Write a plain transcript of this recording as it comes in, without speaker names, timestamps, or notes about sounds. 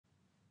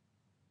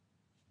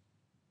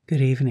Good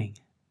evening.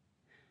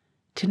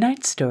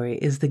 Tonight's story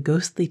is the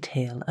ghostly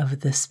tale of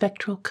the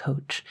Spectral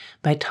Coach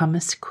by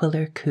Thomas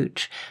Quiller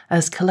Couch,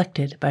 as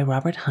collected by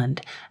Robert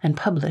Hunt and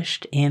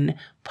published in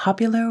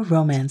Popular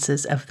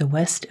Romances of the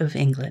West of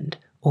England,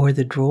 or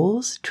the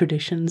Drolls,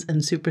 Traditions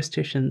and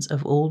Superstitions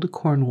of Old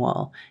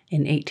Cornwall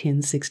in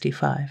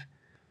 1865.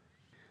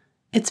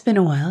 It's been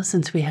a while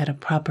since we had a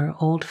proper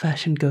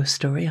old-fashioned ghost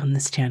story on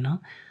this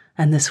channel,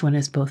 and this one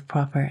is both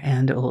proper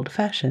and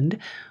old-fashioned,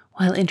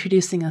 while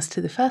introducing us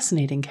to the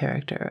fascinating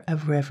character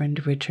of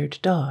Reverend Richard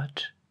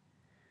Dodge.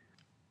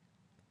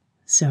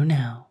 So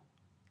now,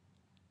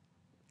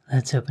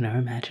 let's open our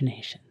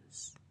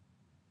imaginations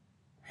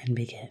and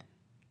begin.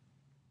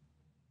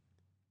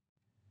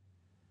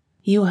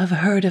 You have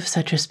heard of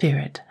such a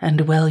spirit,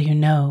 and well you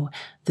know,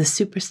 the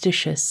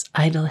superstitious,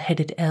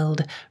 idle-headed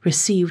eld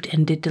received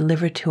and did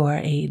deliver to our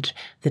age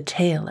the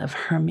tale of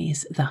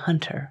Hermes the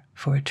Hunter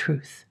for a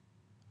truth.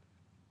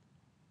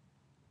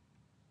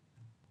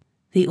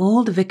 The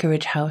old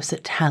vicarage house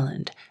at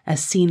Talland,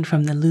 as seen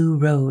from the Loo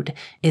Road,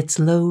 its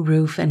low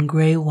roof and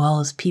grey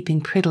walls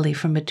peeping prettily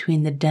from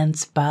between the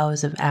dense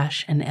boughs of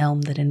ash and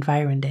elm that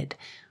environed it,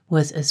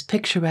 was as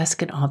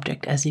picturesque an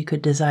object as you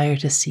could desire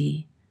to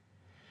see.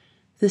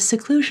 The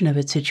seclusion of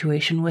its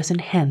situation was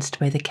enhanced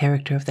by the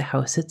character of the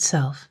house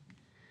itself.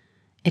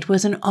 It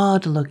was an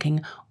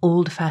odd-looking,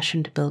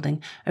 old-fashioned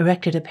building,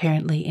 erected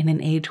apparently in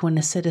an age when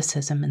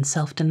asceticism and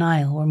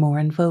self-denial were more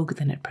in vogue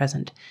than at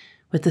present,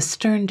 with a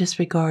stern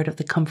disregard of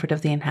the comfort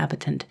of the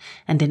inhabitant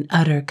and an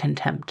utter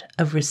contempt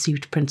of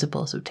received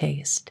principles of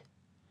taste.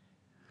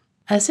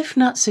 As if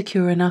not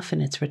secure enough in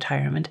its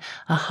retirement,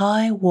 a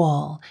high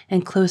wall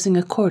enclosing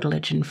a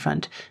courtelage in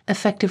front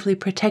effectively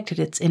protected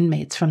its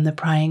inmates from the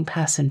prying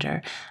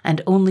passenger,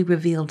 and only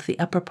revealed the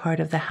upper part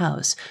of the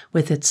house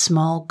with its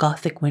small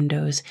Gothic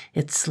windows,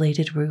 its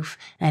slated roof,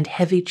 and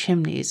heavy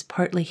chimneys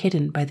partly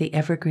hidden by the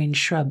evergreen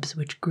shrubs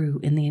which grew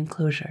in the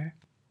enclosure.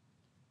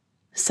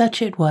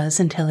 Such it was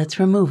until its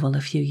removal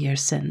a few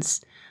years since,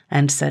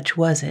 and such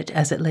was it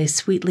as it lay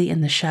sweetly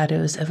in the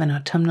shadows of an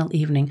autumnal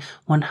evening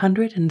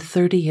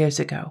 130 years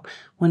ago,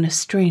 when a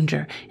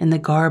stranger in the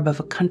garb of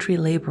a country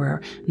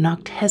labourer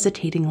knocked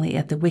hesitatingly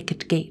at the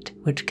wicket gate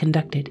which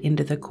conducted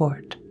into the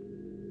court.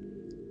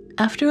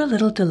 After a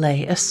little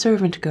delay, a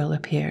servant girl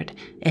appeared,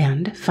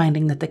 and,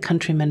 finding that the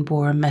countryman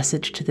bore a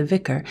message to the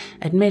vicar,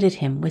 admitted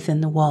him within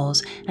the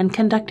walls and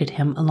conducted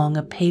him along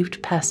a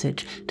paved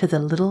passage to the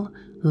little,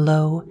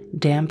 low,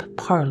 damp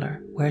parlour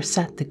where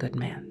sat the good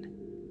man.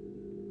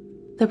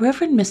 The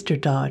Reverend Mr.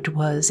 Dodge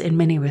was, in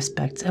many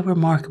respects, a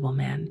remarkable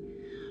man.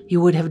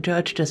 You would have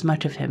judged as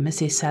much of him as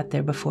he sat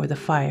there before the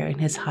fire in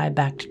his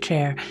high-backed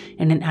chair,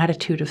 in an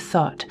attitude of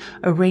thought,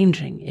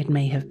 arranging, it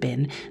may have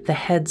been, the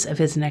heads of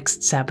his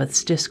next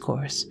Sabbath's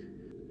discourse.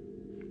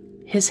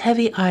 His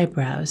heavy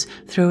eyebrows,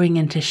 throwing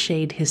into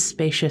shade his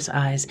spacious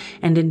eyes,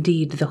 and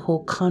indeed the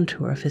whole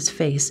contour of his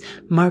face,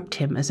 marked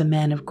him as a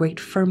man of great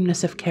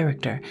firmness of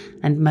character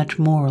and much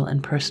moral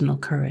and personal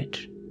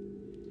courage.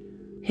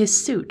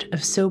 His suit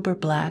of sober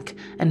black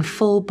and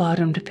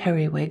full-bottomed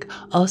periwig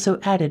also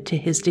added to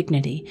his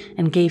dignity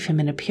and gave him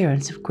an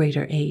appearance of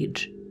greater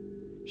age.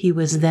 He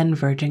was then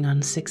verging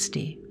on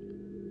 60.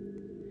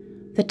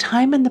 The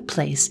time and the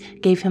place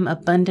gave him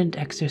abundant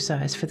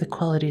exercise for the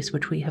qualities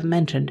which we have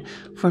mentioned,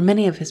 for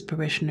many of his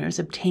parishioners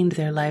obtained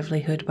their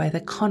livelihood by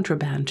the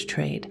contraband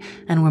trade,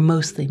 and were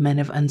mostly men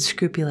of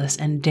unscrupulous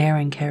and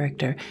daring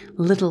character,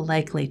 little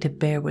likely to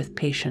bear with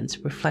patience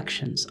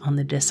reflections on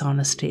the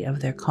dishonesty of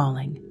their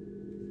calling.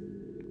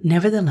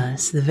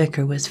 Nevertheless, the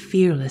vicar was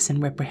fearless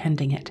in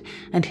reprehending it,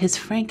 and his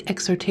frank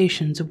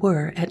exhortations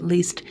were, at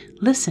least,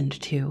 listened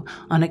to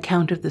on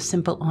account of the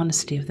simple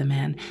honesty of the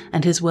man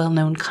and his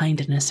well-known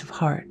kindness of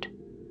heart.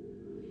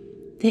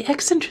 The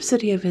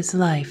eccentricity of his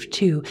life,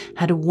 too,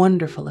 had a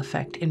wonderful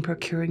effect in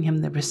procuring him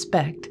the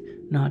respect,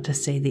 not to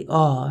say the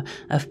awe,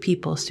 of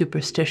people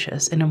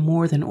superstitious in a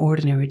more than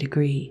ordinary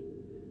degree.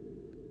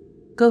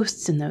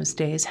 Ghosts in those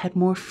days had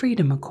more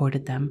freedom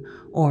accorded them,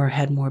 or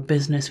had more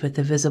business with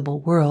the visible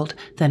world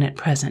than at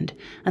present,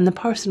 and the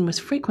parson was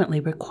frequently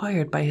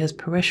required by his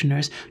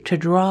parishioners to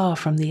draw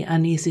from the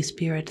uneasy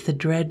spirit the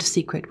dread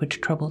secret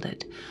which troubled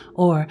it,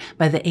 or,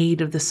 by the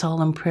aid of the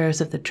solemn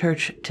prayers of the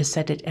church, to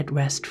set it at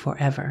rest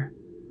forever.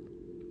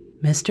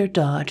 Mr.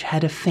 Dodge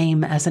had a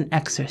fame as an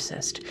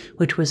exorcist,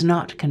 which was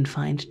not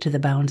confined to the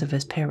bounds of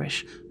his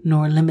parish,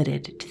 nor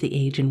limited to the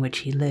age in which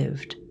he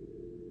lived.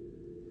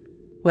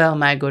 "Well,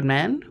 my good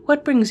man,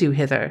 what brings you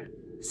hither?"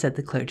 said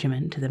the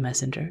clergyman to the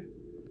messenger.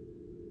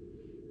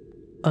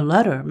 "A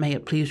letter, may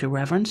it please your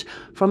reverence,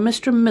 from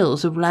Mr.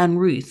 Mills of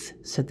Lanreath,"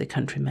 said the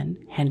countryman,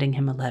 handing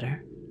him a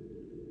letter.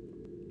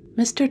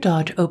 Mr.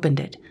 Dodge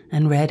opened it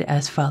and read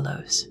as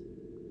follows.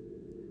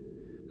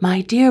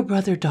 "My dear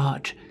brother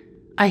Dodge,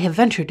 I have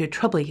ventured to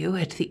trouble you,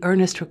 at the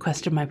earnest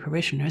request of my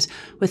parishioners,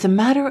 with a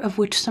matter of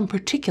which some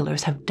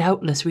particulars have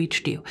doubtless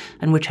reached you,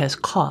 and which has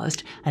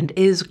caused, and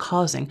is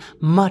causing,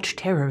 much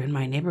terror in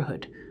my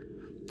neighbourhood.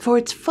 For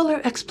its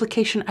fuller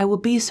explication I will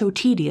be so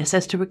tedious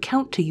as to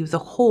recount to you the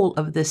whole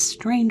of this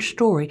strange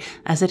story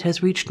as it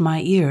has reached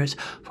my ears,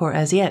 for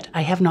as yet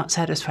I have not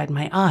satisfied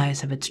my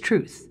eyes of its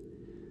truth.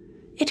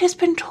 It has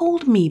been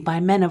told me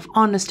by men of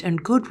honest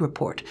and good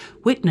report,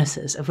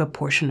 witnesses of a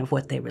portion of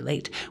what they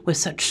relate, with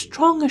such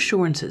strong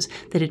assurances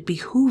that it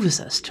behooves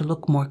us to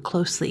look more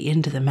closely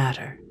into the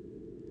matter.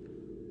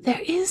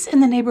 There is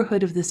in the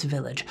neighborhood of this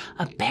village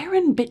a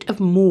barren bit of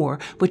moor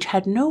which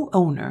had no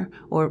owner,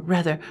 or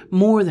rather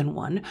more than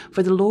one,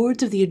 for the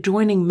lords of the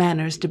adjoining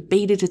manors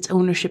debated its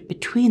ownership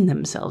between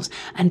themselves,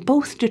 and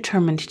both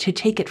determined to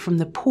take it from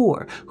the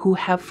poor, who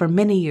have for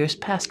many years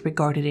past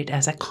regarded it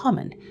as a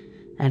common.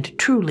 And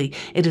truly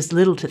it is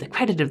little to the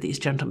credit of these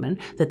gentlemen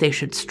that they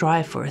should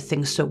strive for a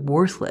thing so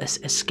worthless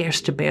as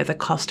scarce to bear the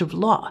cost of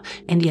law,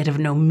 and yet of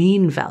no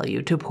mean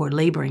value to poor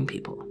labouring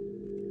people.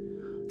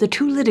 The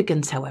two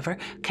litigants, however,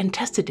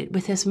 contested it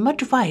with as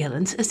much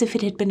violence as if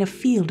it had been a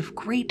field of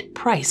great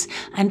price,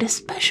 and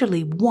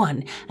especially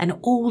one, an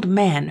old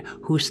man,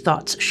 whose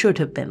thoughts should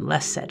have been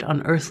less set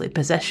on earthly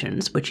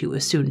possessions, which he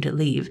was soon to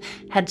leave,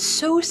 had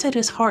so set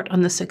his heart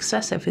on the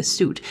success of his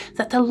suit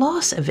that the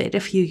loss of it a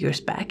few years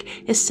back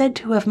is said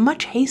to have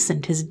much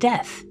hastened his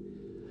death.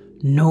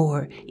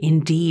 Nor,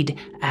 indeed,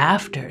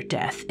 after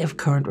death, if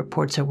current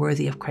reports are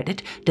worthy of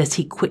credit, does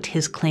he quit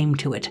his claim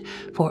to it,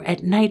 for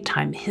at night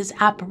time his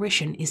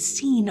apparition is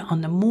seen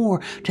on the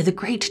moor to the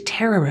great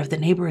terror of the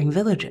neighbouring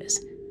villages.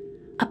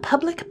 A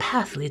public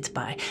path leads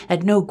by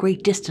at no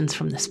great distance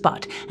from the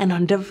spot, and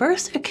on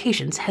divers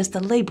occasions has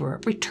the labourer,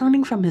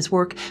 returning from his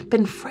work,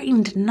 been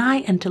frightened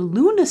nigh unto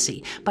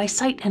lunacy by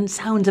sight and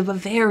sounds of a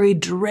very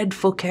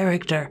dreadful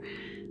character.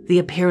 The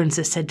appearance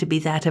is said to be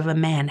that of a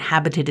man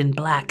habited in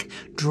black,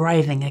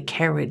 driving a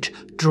carriage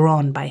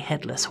drawn by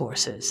headless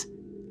horses.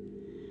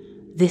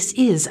 This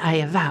is, I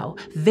avow,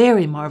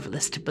 very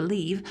marvellous to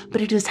believe,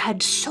 but it has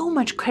had so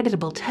much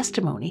creditable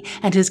testimony,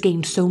 and has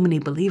gained so many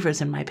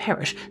believers in my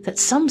parish, that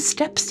some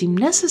steps seem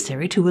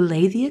necessary to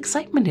allay the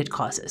excitement it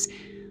causes.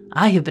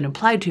 I have been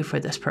applied to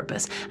for this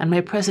purpose, and my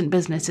present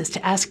business is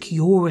to ask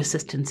your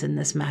assistance in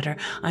this matter,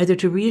 either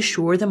to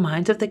reassure the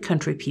minds of the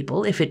country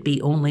people, if it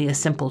be only a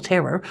simple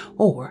terror,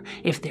 or,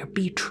 if there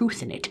be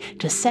truth in it,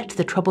 to set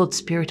the troubled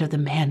spirit of the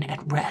man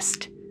at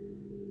rest.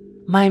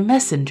 My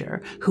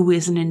messenger, who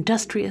is an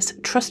industrious,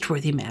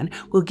 trustworthy man,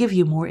 will give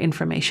you more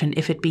information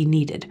if it be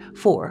needed,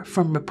 for,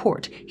 from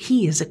report,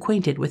 he is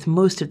acquainted with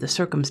most of the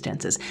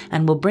circumstances,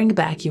 and will bring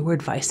back your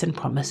advice and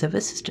promise of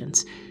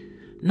assistance.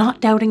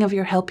 Not doubting of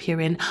your help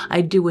herein,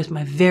 I do with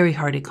my very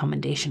hearty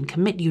commendation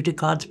commit you to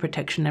God's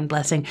protection and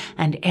blessing,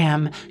 and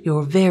am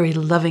your very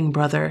loving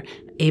brother,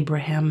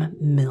 Abraham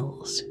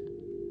Mills.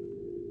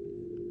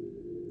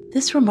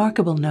 This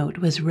remarkable note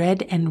was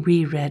read and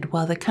reread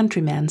while the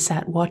countryman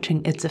sat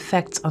watching its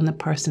effects on the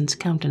parson's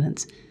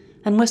countenance,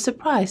 and was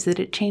surprised that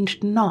it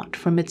changed not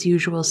from its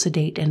usual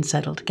sedate and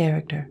settled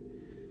character.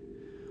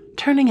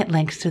 Turning at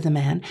length to the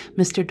man,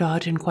 Mr.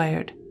 Dodge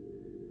inquired,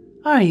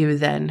 "Are you,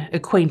 then,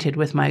 acquainted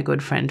with my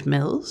good friend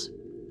Mills?"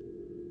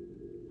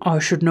 "I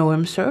should know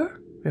him, sir,"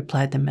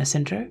 replied the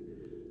messenger,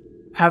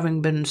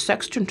 "having been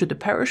sexton to the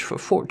parish for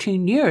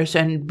 14 years,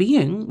 and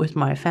being, with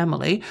my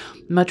family,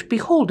 much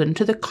beholden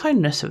to the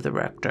kindness of the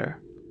rector."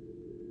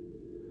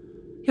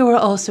 "You are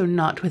also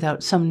not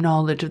without some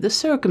knowledge of the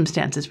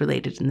circumstances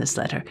related in this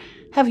letter.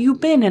 Have you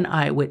been an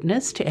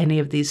eyewitness to any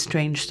of these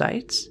strange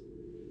sights?"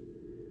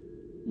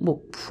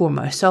 "Well, for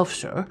myself,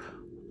 sir,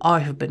 I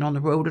have been on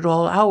the road at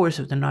all hours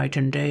of the night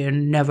and day,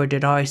 and never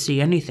did I see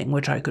anything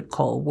which I could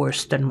call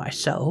worse than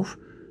myself.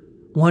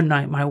 One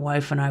night my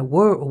wife and I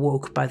were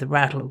awoke by the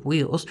rattle of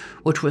wheels,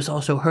 which was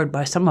also heard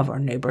by some of our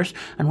neighbours,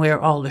 and we are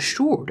all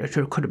assured that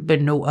it could have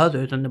been no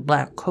other than the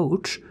black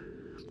coach.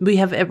 We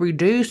have every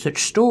day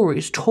such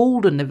stories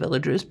told in the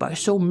villages by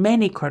so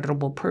many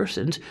creditable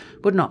persons,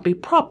 would not be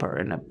proper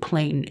in a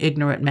plain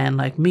ignorant man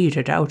like me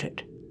to doubt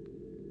it."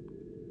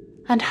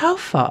 "And how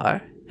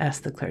far,"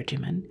 asked the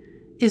clergyman,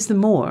 "is the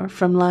moor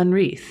from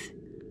Lanreath?"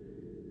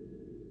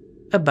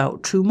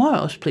 "About 2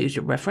 miles, please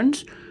your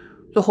reverence.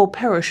 The whole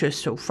parish is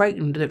so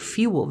frightened that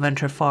few will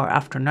venture far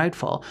after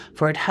nightfall,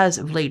 for it has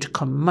of late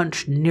come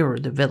much nearer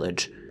the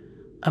village.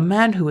 A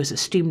man who is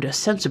esteemed a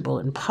sensible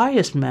and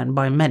pious man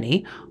by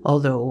many,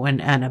 although an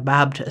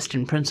Anabaptist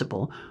in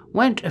principle,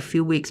 went a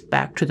few weeks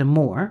back to the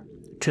moor,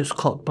 'tis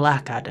called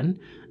Blackadden,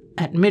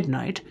 at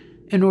midnight,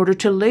 in order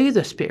to lay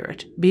the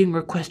spirit, being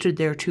requested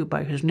thereto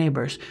by his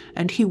neighbours,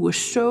 and he was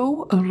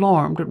so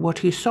alarmed at what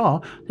he saw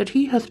that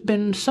he hath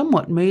been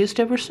somewhat mazed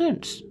ever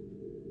since."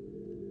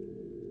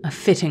 "A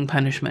fitting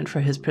punishment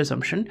for his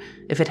presumption,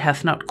 if it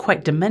hath not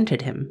quite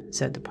demented him,"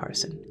 said the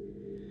parson.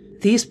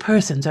 "These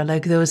persons are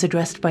like those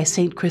addressed by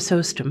St.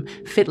 Chrysostom,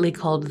 fitly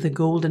called the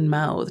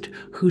Golden-Mouthed,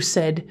 who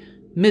said,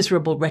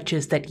 'Miserable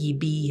wretches that ye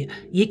be,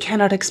 ye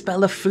cannot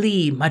expel a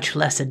flea, much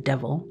less a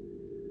devil.'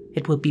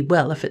 It will be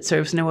well if it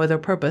serves no other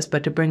purpose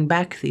but to bring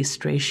back these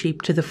stray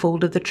sheep to the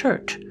fold of the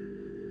church.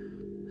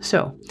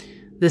 So,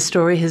 this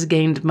story has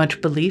gained much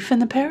belief in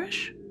the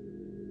parish?"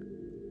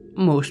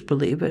 "Most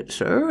believe it,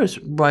 sir, as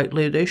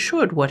rightly they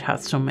should, what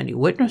hath so many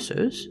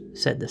witnesses,"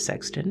 said the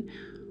sexton,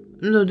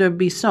 "though there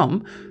be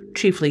some,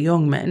 chiefly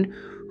young men,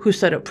 who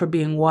set up for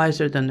being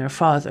wiser than their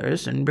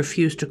fathers, and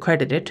refuse to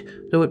credit it,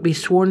 though it be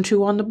sworn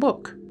to on the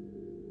book."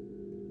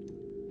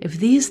 "If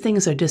these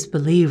things are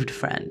disbelieved,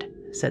 friend,"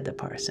 said the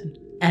parson,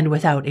 "and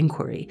without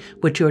inquiry,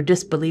 which your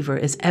disbeliever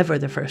is ever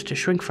the first to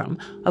shrink from,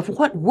 of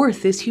what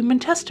worth is human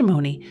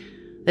testimony?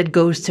 That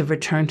ghosts have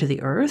returned to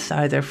the earth,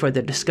 either for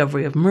the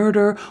discovery of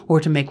murder, or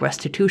to make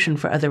restitution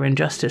for other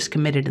injustice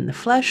committed in the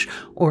flesh,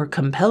 or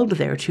compelled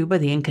thereto by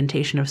the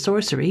incantation of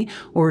sorcery,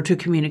 or to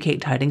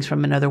communicate tidings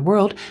from another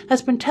world,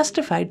 has been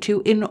testified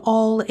to in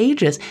all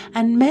ages,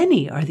 and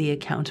many are the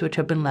accounts which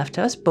have been left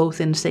us, both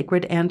in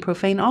sacred and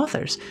profane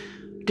authors.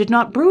 Did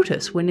not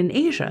Brutus, when in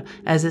Asia,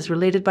 as is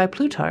related by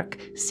Plutarch,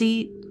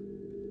 see—"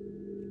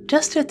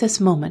 Just at this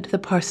moment the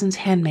parson's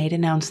handmaid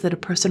announced that a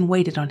person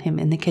waited on him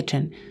in the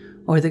kitchen,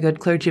 or the good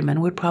clergyman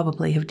would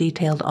probably have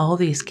detailed all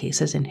these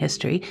cases in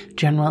history,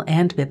 general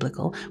and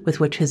biblical, with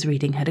which his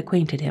reading had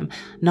acquainted him,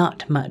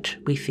 not much,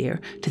 we fear,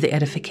 to the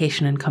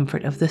edification and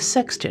comfort of the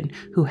sexton,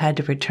 who had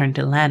to return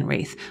to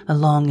Lanreath, a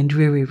long and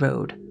dreary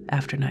road,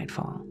 after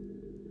nightfall.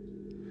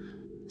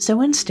 So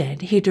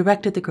instead, he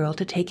directed the girl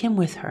to take him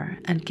with her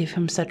and give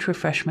him such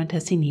refreshment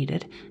as he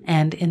needed,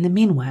 and in the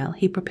meanwhile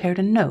he prepared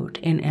a note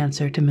in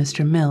answer to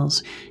Mr.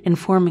 Mills,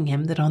 informing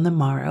him that on the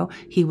morrow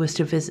he was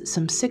to visit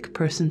some sick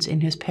persons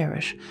in his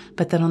parish,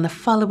 but that on the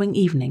following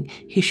evening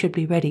he should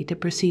be ready to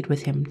proceed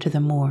with him to the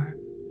moor.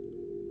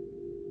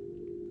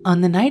 On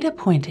the night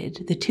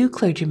appointed, the two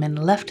clergymen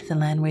left the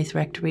Lanreath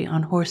rectory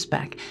on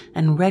horseback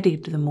and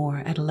readied the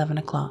moor at 11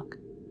 o'clock.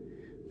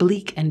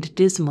 Bleak and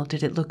dismal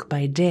did it look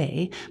by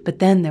day, but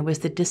then there was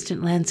the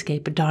distant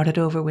landscape dotted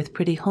over with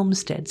pretty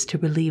homesteads to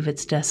relieve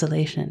its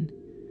desolation.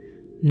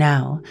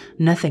 Now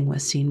nothing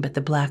was seen but the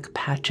black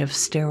patch of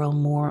sterile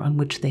moor on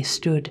which they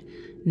stood,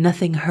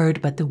 nothing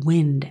heard but the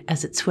wind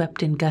as it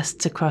swept in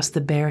gusts across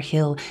the bare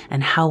hill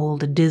and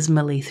howled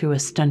dismally through a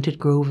stunted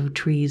grove of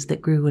trees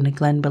that grew in a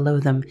glen below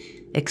them,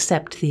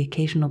 except the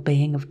occasional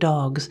baying of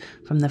dogs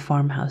from the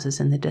farmhouses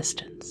in the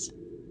distance.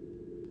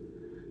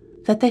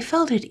 That they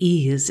felt at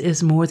ease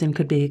is more than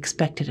could be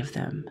expected of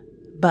them,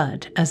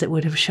 but as it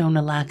would have shown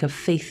a lack of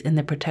faith in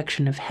the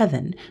protection of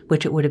heaven,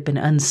 which it would have been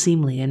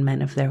unseemly in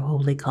men of their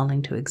holy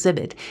calling to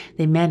exhibit,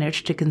 they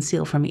managed to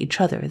conceal from each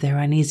other their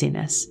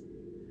uneasiness.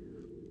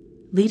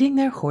 Leading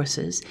their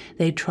horses,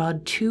 they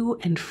trod to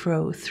and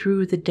fro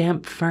through the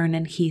damp fern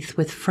and heath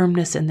with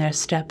firmness in their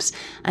steps,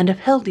 and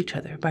upheld each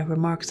other by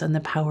remarks on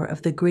the power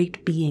of the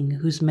great being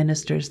whose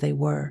ministers they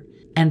were,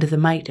 and the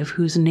might of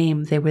whose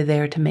name they were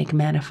there to make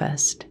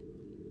manifest.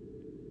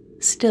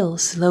 Still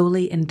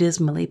slowly and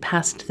dismally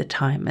passed the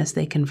time as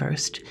they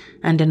conversed,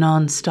 and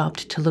anon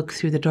stopped to look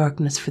through the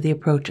darkness for the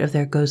approach of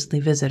their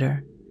ghostly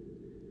visitor.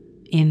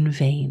 In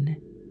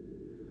vain.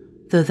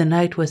 Though the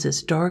night was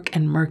as dark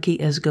and murky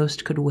as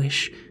ghost could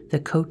wish, the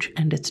coach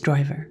and its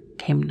driver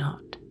came not.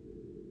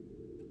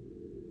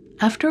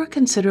 After a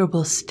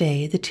considerable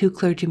stay, the two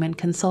clergymen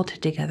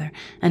consulted together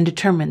and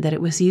determined that it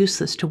was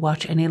useless to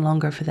watch any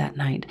longer for that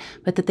night,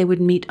 but that they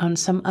would meet on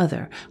some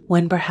other,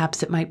 when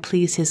perhaps it might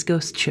please his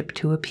ghostship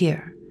to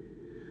appear.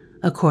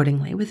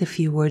 Accordingly, with a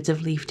few words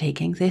of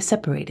leave-taking, they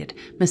separated,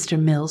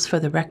 Mr. Mills for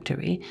the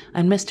rectory,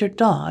 and Mr.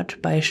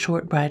 Dodge by a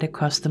short ride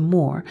across the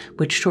moor,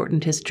 which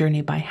shortened his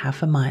journey by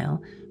half a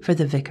mile, for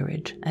the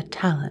vicarage at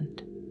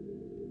Talland.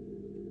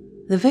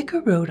 The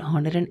vicar rode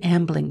on at an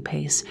ambling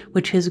pace,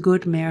 which his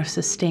good mare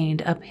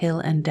sustained up hill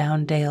and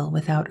down dale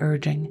without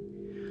urging.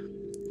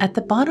 At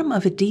the bottom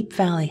of a deep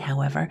valley,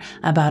 however,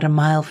 about a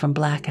mile from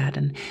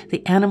Blackadden,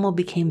 the animal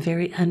became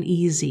very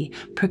uneasy,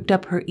 pricked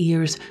up her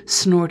ears,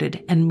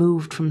 snorted, and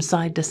moved from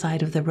side to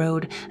side of the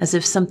road, as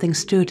if something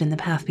stood in the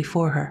path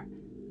before her.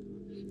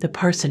 The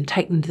parson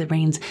tightened the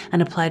reins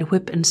and applied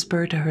whip and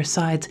spur to her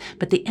sides,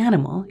 but the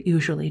animal,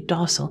 usually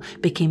docile,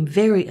 became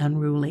very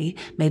unruly,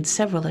 made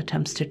several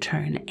attempts to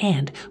turn,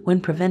 and, when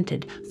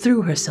prevented,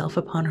 threw herself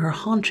upon her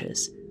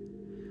haunches.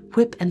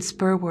 Whip and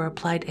spur were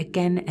applied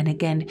again and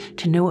again,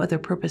 to no other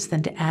purpose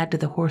than to add to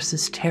the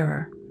horse's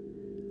terror.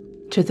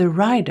 To the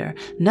rider,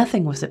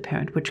 nothing was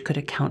apparent which could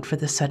account for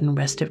the sudden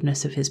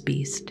restiveness of his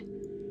beast.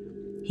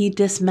 He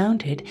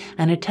dismounted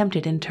and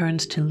attempted in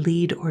turns to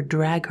lead or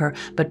drag her,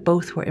 but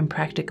both were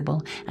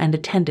impracticable and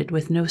attended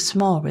with no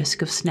small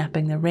risk of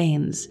snapping the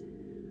reins.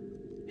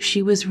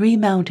 She was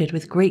remounted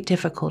with great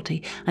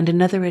difficulty, and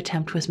another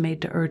attempt was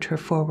made to urge her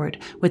forward,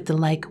 with the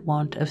like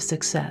want of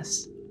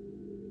success.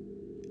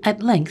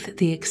 At length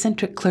the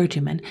eccentric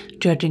clergyman,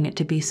 judging it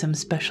to be some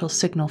special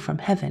signal from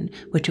heaven,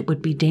 which it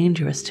would be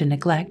dangerous to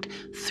neglect,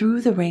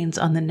 threw the reins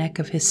on the neck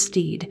of his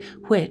steed,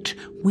 which,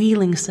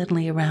 wheeling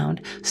suddenly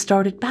around,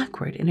 started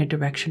backward in a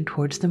direction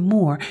towards the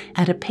moor,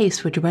 at a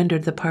pace which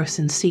rendered the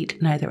parson's seat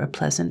neither a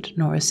pleasant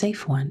nor a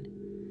safe one.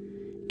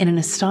 In an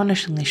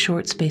astonishingly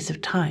short space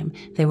of time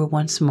they were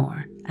once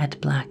more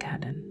at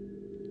Blackadden.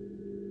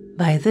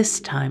 By this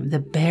time, the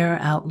bare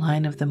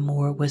outline of the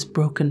moor was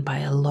broken by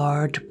a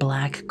large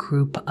black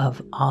group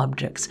of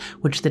objects,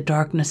 which the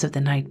darkness of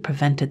the night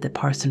prevented the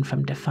parson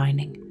from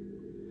defining.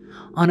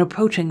 On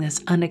approaching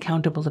this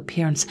unaccountable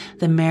appearance,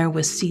 the mare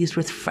was seized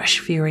with fresh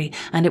fury,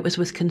 and it was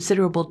with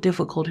considerable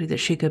difficulty that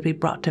she could be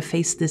brought to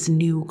face this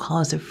new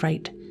cause of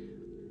fright.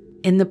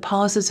 In the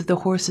pauses of the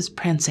horse's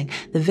prancing,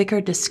 the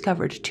vicar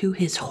discovered to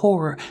his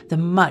horror the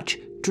much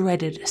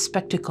dreaded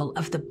spectacle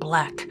of the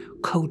black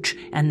coach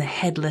and the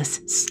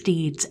headless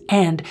steeds,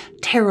 and,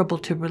 terrible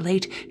to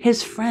relate,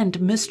 his friend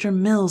Mr.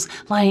 Mills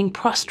lying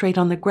prostrate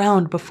on the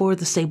ground before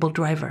the sable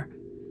driver.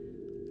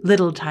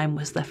 Little time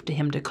was left to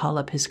him to call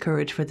up his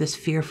courage for this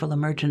fearful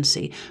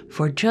emergency,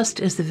 for just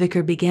as the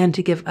vicar began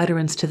to give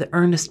utterance to the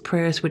earnest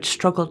prayers which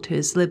struggled to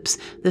his lips,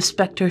 the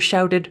spectre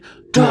shouted,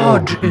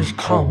 "Dodge is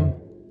come!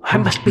 I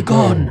must be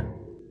gone!"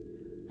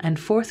 and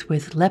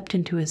forthwith leapt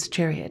into his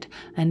chariot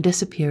and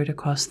disappeared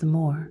across the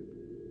moor.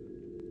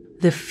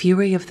 The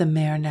fury of the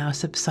mare now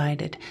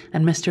subsided,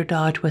 and Mr.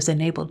 Dodge was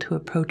enabled to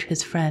approach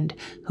his friend,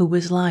 who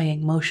was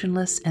lying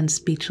motionless and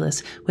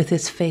speechless, with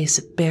his face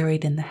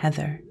buried in the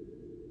heather.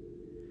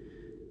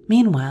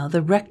 Meanwhile,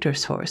 the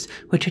rector's horse,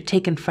 which had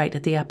taken fright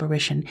at the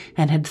apparition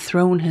and had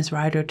thrown his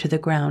rider to the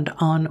ground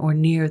on or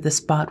near the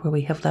spot where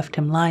we have left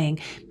him lying,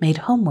 made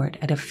homeward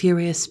at a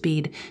furious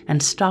speed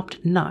and stopped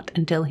not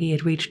until he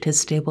had reached his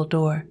stable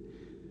door.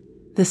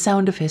 The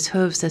sound of his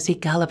hoofs as he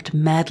galloped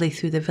madly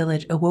through the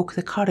village awoke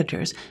the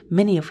cottagers,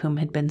 many of whom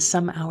had been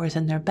some hours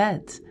in their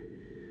beds.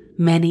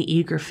 Many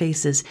eager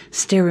faces,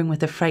 staring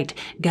with affright,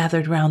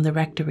 gathered round the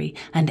rectory,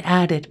 and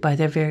added, by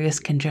their various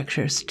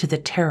conjectures, to the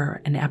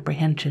terror and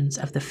apprehensions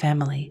of the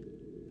family.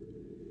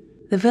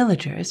 The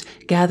villagers,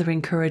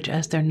 gathering courage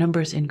as their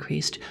numbers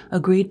increased,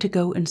 agreed to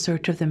go in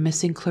search of the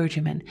missing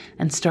clergyman,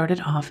 and started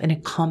off in a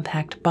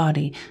compact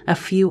body, a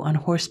few on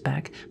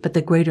horseback, but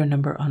the greater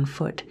number on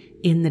foot,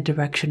 in the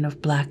direction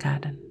of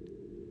Blackadden.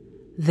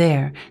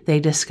 There they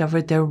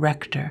discovered their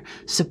rector,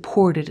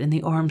 supported in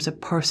the arms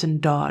of Parson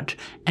Dodge,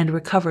 and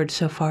recovered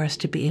so far as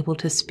to be able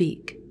to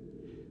speak.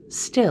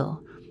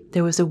 Still,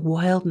 there was a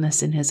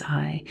wildness in his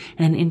eye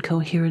and an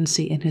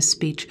incoherency in his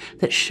speech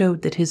that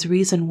showed that his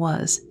reason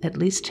was, at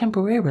least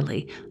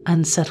temporarily,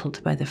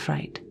 unsettled by the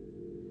fright.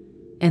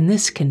 In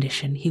this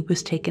condition he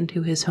was taken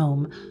to his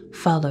home,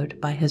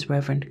 followed by his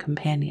reverend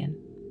companion.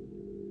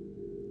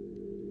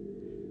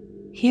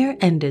 Here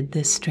ended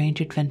this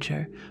strange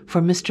adventure,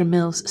 for Mr.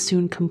 Mills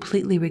soon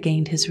completely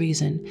regained his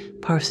reason,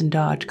 Parson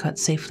Dodge got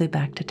safely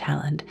back to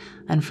Talland,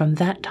 and from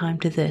that time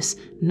to this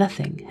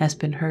nothing has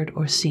been heard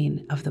or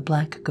seen of the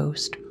black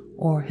ghost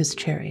or his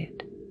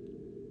chariot.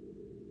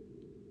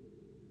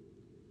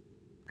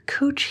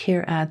 Couch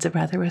here adds a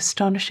rather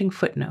astonishing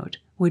footnote,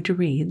 which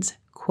reads,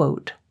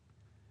 quote,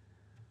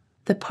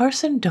 "The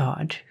Parson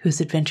Dodge,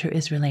 whose adventure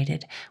is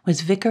related,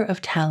 was vicar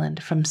of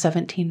Talland from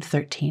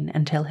 1713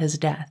 until his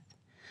death,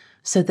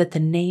 so that the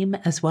name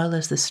as well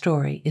as the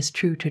story is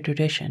true to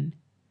tradition.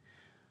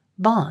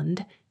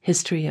 Bond,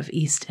 History of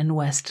East and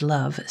West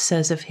Love,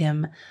 says of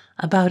him,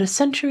 about a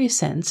century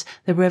since,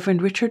 the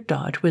Reverend Richard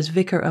Dodge was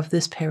vicar of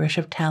this parish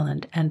of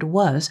Talland, and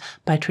was,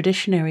 by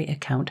traditionary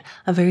account,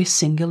 a very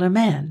singular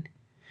man.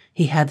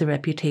 He had the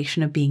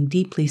reputation of being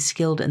deeply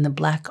skilled in the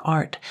black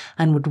art,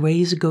 and would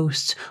raise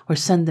ghosts or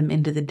send them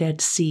into the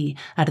Dead Sea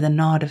at the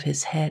nod of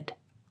his head.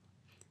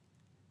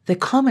 The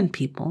common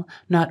people,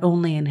 not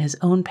only in his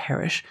own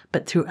parish,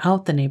 but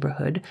throughout the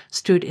neighborhood,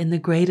 stood in the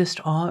greatest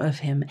awe of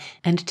him,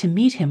 and to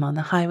meet him on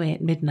the highway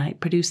at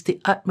midnight produced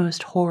the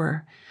utmost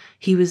horror.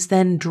 He was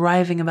then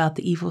driving about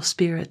the evil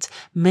spirits.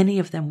 Many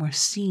of them were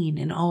seen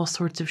in all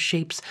sorts of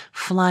shapes,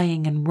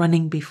 flying and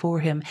running before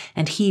him,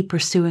 and he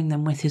pursuing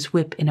them with his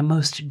whip in a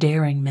most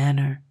daring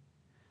manner.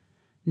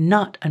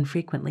 Not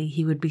unfrequently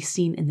he would be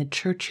seen in the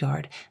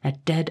churchyard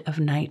at dead of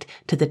night,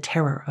 to the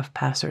terror of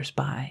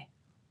passers-by.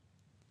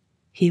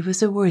 He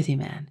was a worthy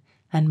man,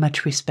 and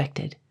much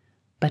respected,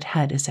 but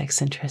had his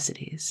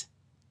eccentricities."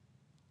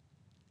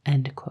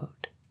 End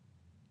quote.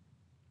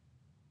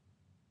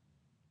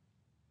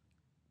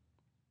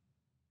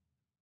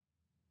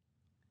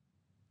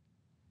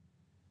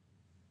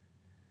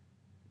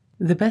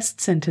 The best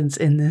sentence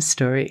in this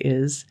story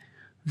is,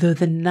 "Though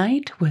the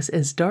night was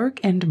as dark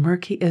and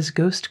murky as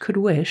ghost could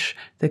wish,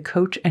 the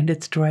coach and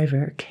its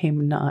driver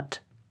came not."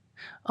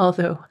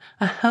 Although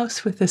a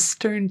house with a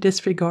stern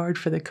disregard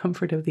for the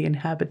comfort of the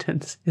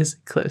inhabitants is a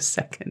close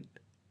second.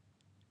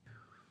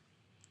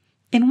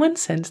 In one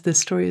sense, this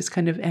story is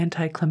kind of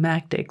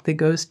anticlimactic. The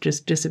ghost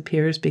just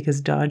disappears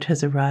because Dodge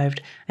has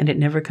arrived, and it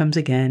never comes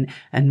again,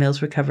 and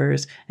Mills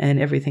recovers, and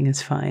everything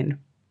is fine.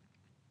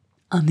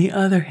 On the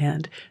other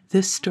hand,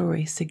 this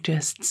story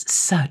suggests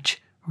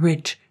such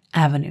rich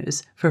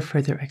avenues for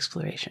further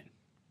exploration.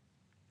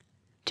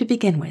 To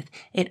begin with,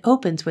 it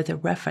opens with a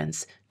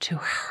reference to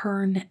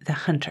Herne the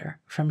Hunter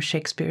from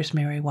Shakespeare's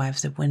Merry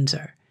Wives of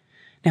Windsor.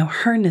 Now,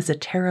 Herne is a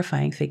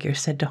terrifying figure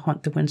said to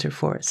haunt the Windsor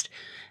forest,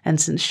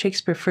 and since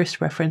Shakespeare first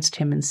referenced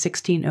him in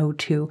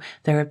 1602,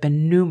 there have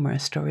been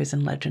numerous stories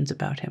and legends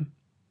about him.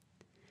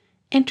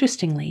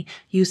 Interestingly,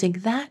 using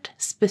that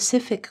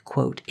specific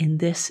quote in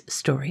this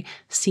story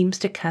seems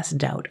to cast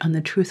doubt on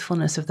the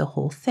truthfulness of the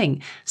whole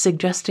thing,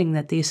 suggesting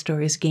that these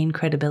stories gain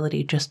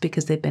credibility just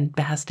because they've been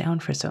passed down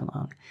for so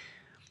long.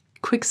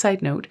 Quick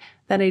side note,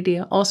 that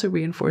idea also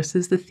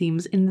reinforces the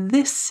themes in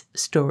this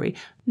story.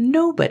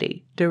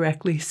 Nobody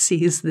directly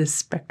sees this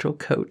spectral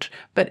coach,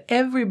 but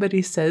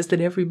everybody says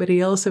that everybody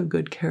else of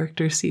good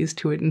character sees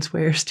to it and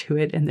swears to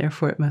it, and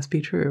therefore it must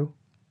be true.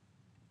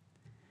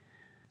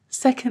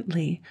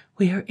 Secondly,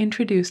 we are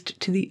introduced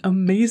to the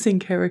amazing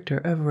character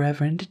of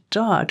Reverend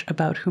Dodge,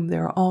 about whom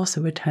there are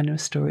also a ton of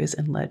stories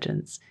and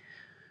legends.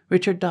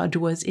 Richard Dodge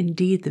was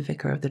indeed the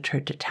vicar of the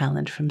church at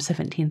Talland from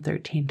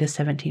 1713 to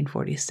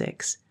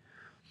 1746.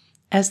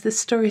 As this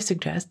story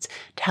suggests,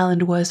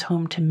 Talland was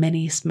home to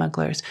many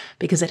smugglers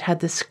because it had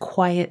this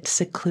quiet,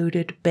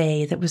 secluded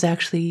bay that was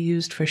actually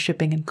used for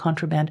shipping and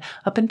contraband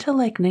up until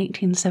like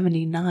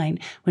 1979,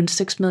 when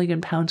 £6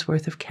 million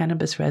worth of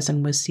cannabis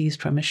resin was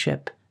seized from a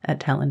ship at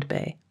Talland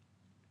Bay.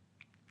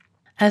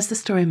 As the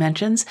story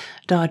mentions,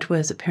 Dodge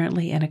was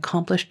apparently an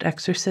accomplished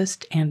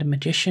exorcist and a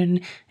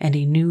magician, and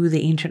he knew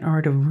the ancient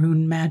art of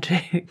rune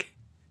magic.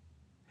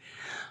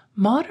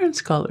 Modern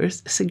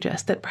scholars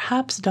suggest that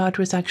perhaps Dodge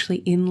was actually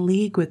in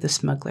league with the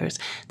smugglers,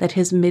 that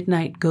his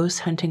midnight ghost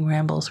hunting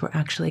rambles were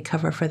actually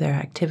cover for their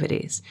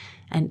activities.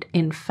 And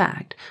in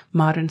fact,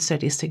 modern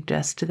studies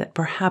suggest that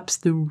perhaps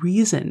the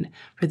reason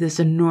for this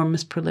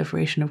enormous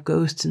proliferation of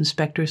ghosts and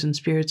specters and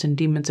spirits and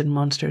demons and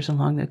monsters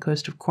along the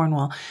coast of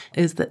Cornwall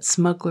is that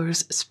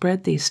smugglers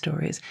spread these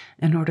stories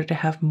in order to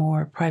have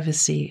more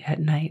privacy at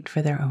night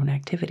for their own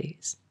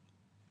activities.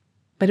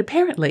 But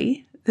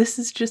apparently, this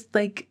is just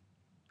like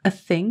a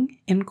thing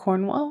in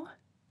Cornwall.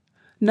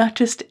 Not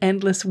just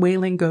endless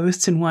wailing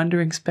ghosts and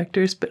wandering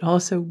specters, but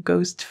also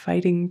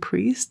ghost-fighting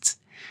priests.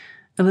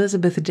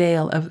 Elizabeth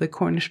Dale of the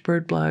Cornish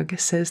Bird Blog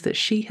says that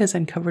she has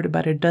uncovered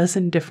about a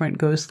dozen different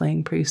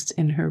ghost-slaying priests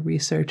in her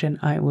research, and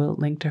I will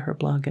link to her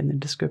blog in the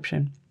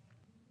description.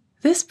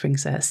 This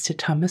brings us to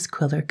Thomas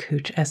Quiller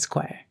Couch,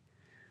 Esquire.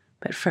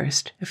 But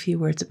first, a few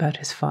words about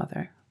his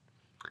father.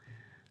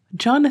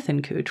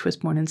 Jonathan Couch was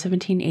born in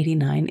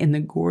 1789 in the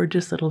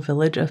gorgeous little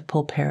village of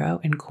Polperro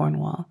in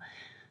Cornwall,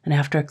 and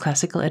after a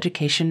classical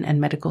education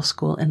and medical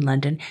school in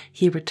London,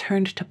 he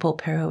returned to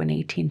Polperro in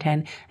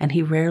 1810, and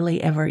he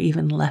rarely ever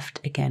even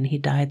left again. He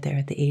died there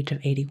at the age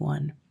of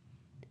 81.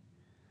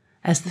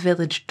 As the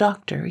village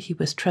doctor, he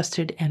was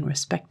trusted and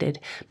respected,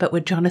 but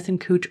what Jonathan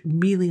Couch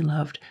really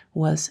loved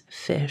was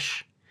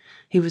fish.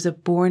 He was a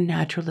born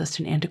naturalist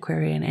and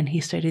antiquarian, and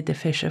he studied the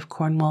fish of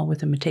Cornwall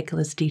with a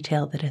meticulous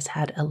detail that has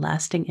had a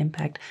lasting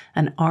impact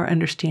on our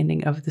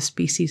understanding of the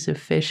species of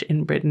fish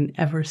in Britain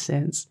ever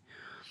since.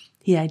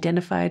 He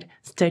identified,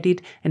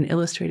 studied, and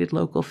illustrated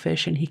local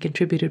fish, and he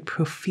contributed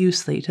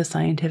profusely to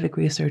scientific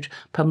research,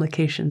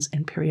 publications,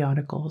 and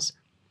periodicals.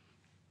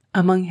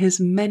 Among his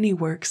many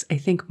works, I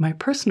think my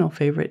personal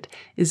favorite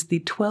is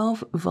the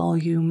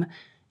 12-volume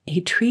A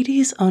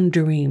Treatise on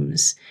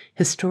Dreams,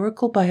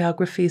 Historical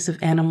Biographies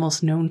of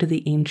Animals Known to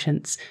the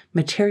Ancients,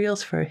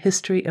 Materials for a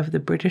History of the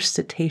British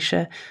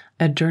Cetacea,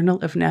 a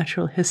Journal of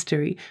Natural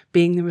History,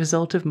 being the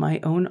result of my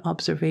own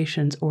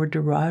observations or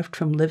derived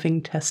from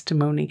living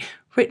testimony,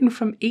 written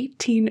from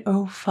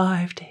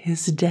 1805 to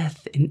his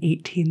death in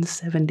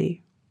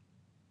 1870.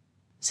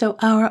 So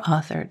our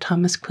author,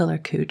 Thomas Quiller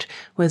Couch,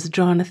 was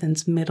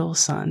Jonathan's middle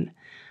son.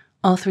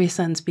 All three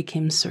sons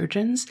became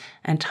surgeons,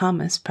 and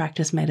Thomas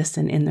practiced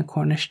medicine in the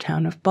Cornish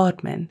town of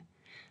Bodmin.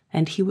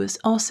 And he was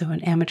also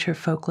an amateur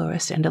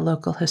folklorist and a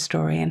local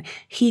historian.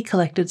 He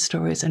collected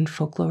stories and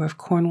folklore of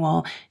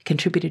Cornwall,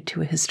 contributed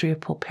to a history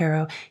of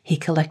Polperro. He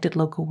collected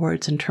local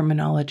words and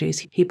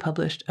terminologies. He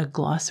published a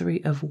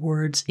glossary of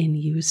words in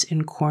use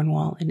in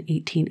Cornwall in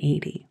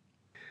 1880.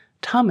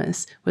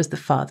 Thomas was the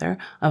father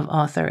of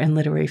author and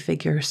literary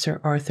figure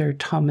Sir Arthur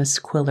Thomas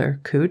Quiller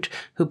Couch,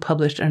 who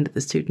published under the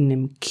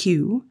pseudonym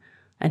Q,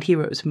 and he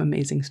wrote some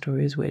amazing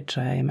stories, which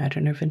I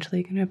imagine are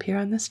eventually going to appear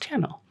on this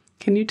channel.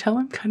 Can you tell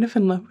I'm kind of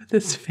in love with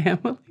this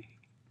family?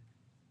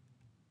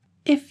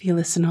 If you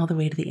listen all the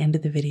way to the end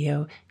of the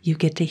video, you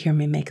get to hear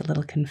me make a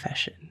little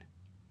confession.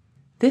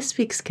 This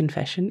week's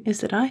confession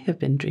is that I have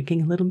been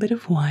drinking a little bit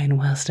of wine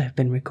whilst I've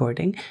been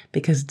recording,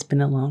 because it's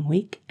been a long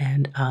week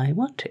and I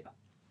want to.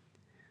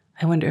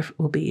 I wonder if it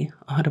will be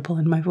audible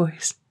in my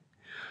voice.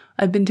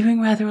 I've been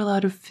doing rather a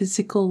lot of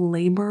physical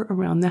labor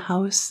around the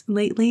house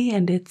lately,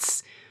 and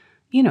it's,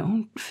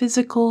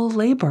 physical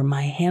labor.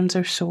 My hands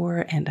are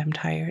sore and I'm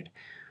tired.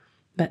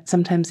 But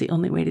sometimes the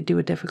only way to do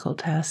a difficult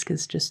task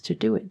is just to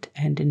do it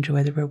and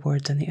enjoy the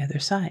rewards on the other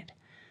side.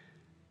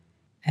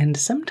 And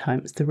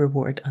sometimes the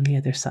reward on the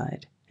other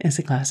side is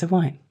a glass of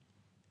wine.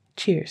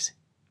 Cheers.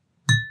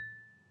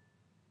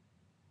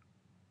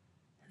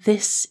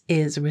 This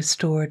is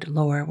Restored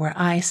Lore, where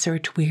I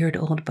search weird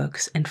old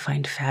books and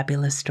find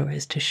fabulous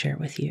stories to share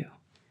with you.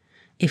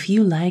 If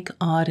you like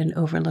odd and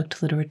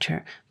overlooked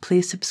literature,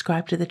 please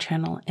subscribe to the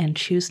channel and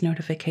choose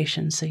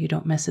notifications so you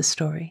don't miss a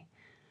story.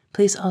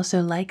 Please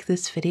also like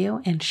this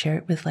video and share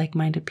it with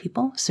like-minded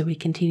people so we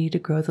continue to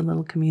grow the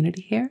little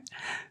community here.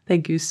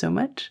 Thank you so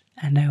much,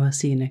 and I will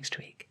see you next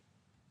week.